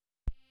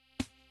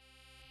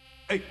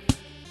Hey.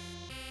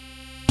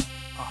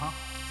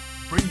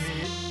 Bring it.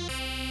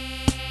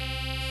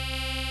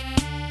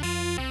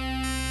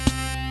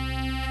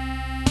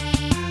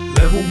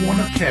 Level 1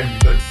 Academy,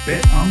 let's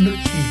bet I'm the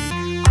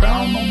king.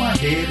 Crown on my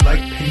head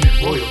like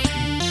payment royalty.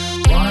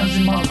 Rhymes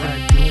in my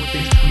rap, doing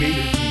things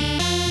creatively.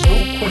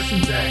 No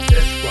questions asked,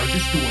 that's right,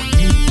 just doing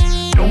me.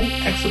 Don't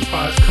act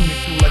surprised coming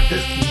through like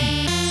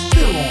destiny.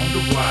 Still on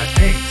the rise,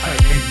 hang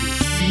tight and you'll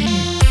see.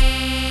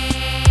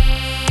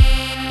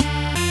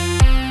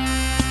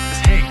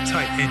 Just hang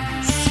tight and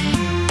you'll see.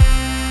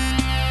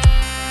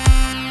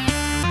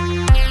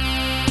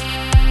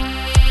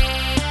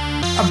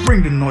 I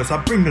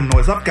bring the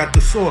noise, I've got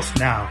the sauce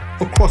now.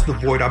 Across the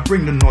void, I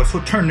bring the noise, so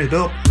turn it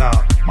up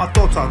loud. My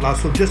thoughts out loud,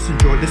 so just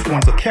enjoy, this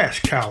one's a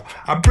cash cow.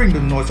 I bring the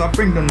noise,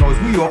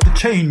 we off the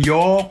chain,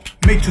 y'all.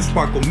 Made to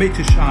sparkle, made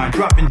to shine,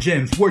 dropping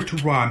gems, word to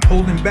rhyme.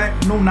 Holding back,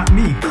 no not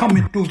me,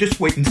 coming through, just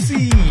wait and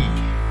see.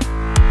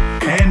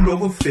 Hand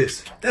over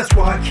fist, that's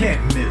why I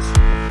can't miss.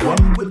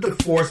 One with the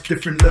force,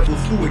 different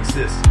levels do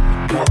exist.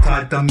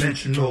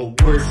 Multi-dimensional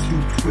words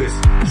you twist.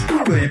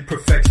 Screw the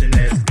imperfection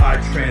as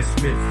I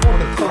transmit. For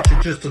the culture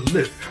just to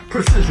lift.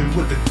 Precision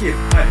with the gift.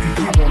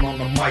 IPG one on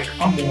the mic,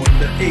 I'm on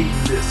the A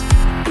list.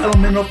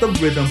 Element of the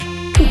rhythm,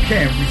 who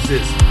can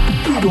resist?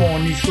 Beat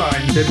on these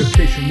sliding,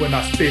 dedication when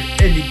I spit.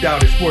 Any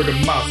doubt it's word of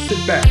mouth,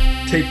 sit back,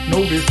 take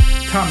notice.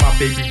 Time my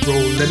baby bro,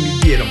 let me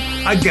get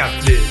him, I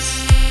got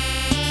this.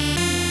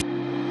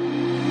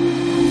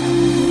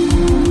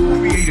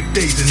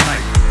 Days and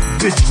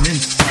night, vision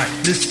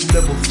insight, this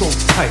level so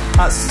tight,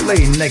 I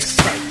slay next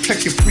sight,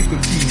 check your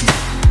frequencies,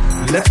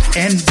 left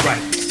and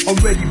right,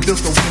 already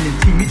built a winning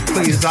team, each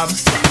player's out of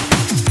sight.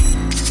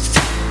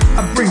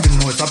 I bring the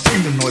noise,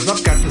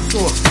 I've got the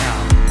source now.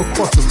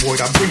 Across the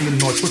void, I bring the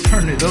noise, so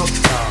turn it up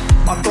loud.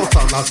 My thoughts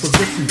out loud, so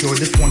just enjoy,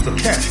 this one's a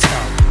cash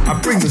cow. I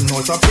bring the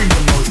noise,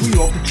 we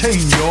off the chain,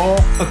 y'all.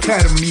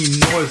 Academy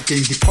noise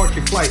game,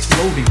 departure flight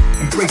loading.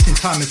 Embracing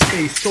time and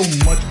space, so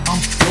much I'm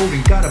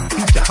floating. Gotta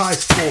beat the high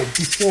score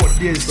before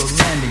there's a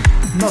landing.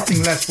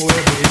 Nothing lasts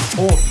forever, it's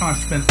all time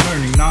spent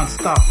learning.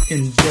 Non-stop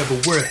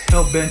endeavor, we're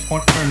hell-bent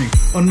on earning.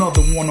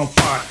 Another one on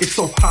fire, it's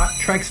so hot,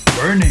 tracks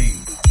burning.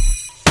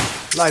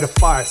 Light a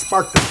fire,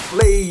 spark the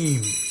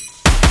flame.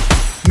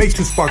 Made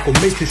to sparkle,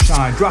 made to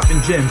shine. Dropping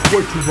gems,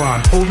 word to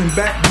rhyme. Holding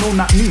back, no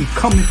not me.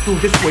 Coming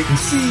through, just wait and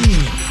see.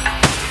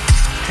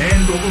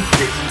 Hand over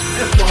fist,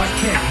 that's why I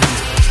can't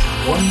miss.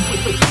 One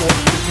with the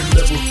force, different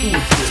levels do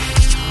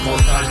exist.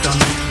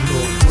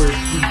 Multi-dimensional words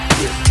we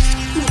twist.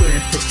 Through the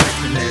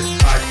imperfection as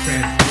I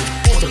transmit.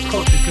 For the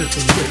culture just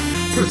a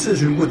lift.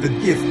 Precision with the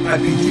gift.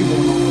 IPG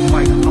one on the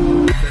mic, I'm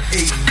on the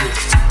A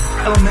list.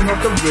 Element of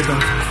the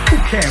rhythm, who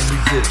can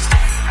resist?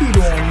 Beat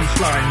on me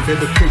sliding,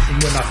 dedication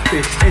when I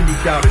spit. Any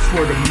doubt it's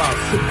word of mouth,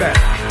 sit back,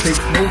 take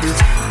notice.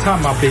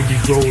 Time my baby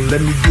grow,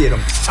 let me get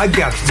him, I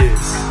got this.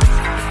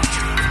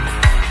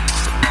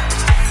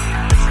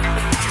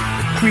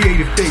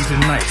 Creative days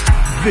and nights,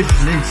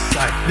 vision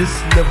insight, this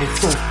level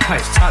so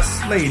tight. I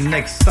slay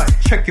next sight,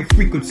 check your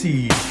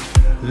frequencies,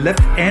 left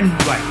and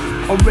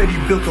right. Already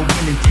built a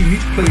winning team,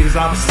 each player's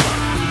out of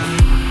sight.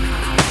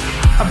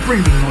 I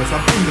bring the noise,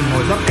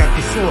 I've got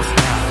the source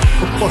now.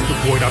 Across the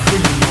void, I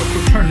bring the noise, so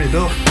turn it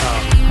up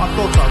loud. My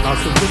thoughts out loud,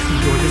 so just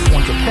enjoy, this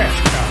one's a cash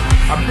cow.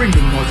 I bring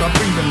the noise,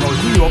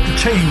 we off the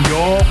chain,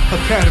 y'all.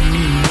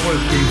 Academy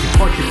noise game,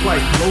 departure flight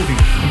loading.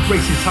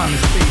 Embracing time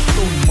and space,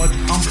 so much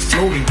I'm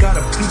floating.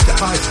 Gotta beat the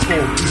high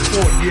score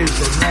before years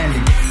are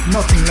landing.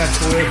 Nothing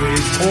lasts forever,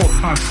 it's all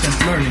time spent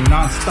learning.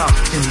 Non-stop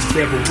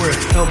endeavor, we're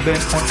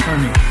hell-bent on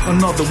earning.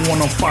 Another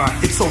one on fire,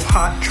 it's so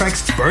hot,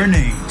 tracks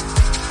burning.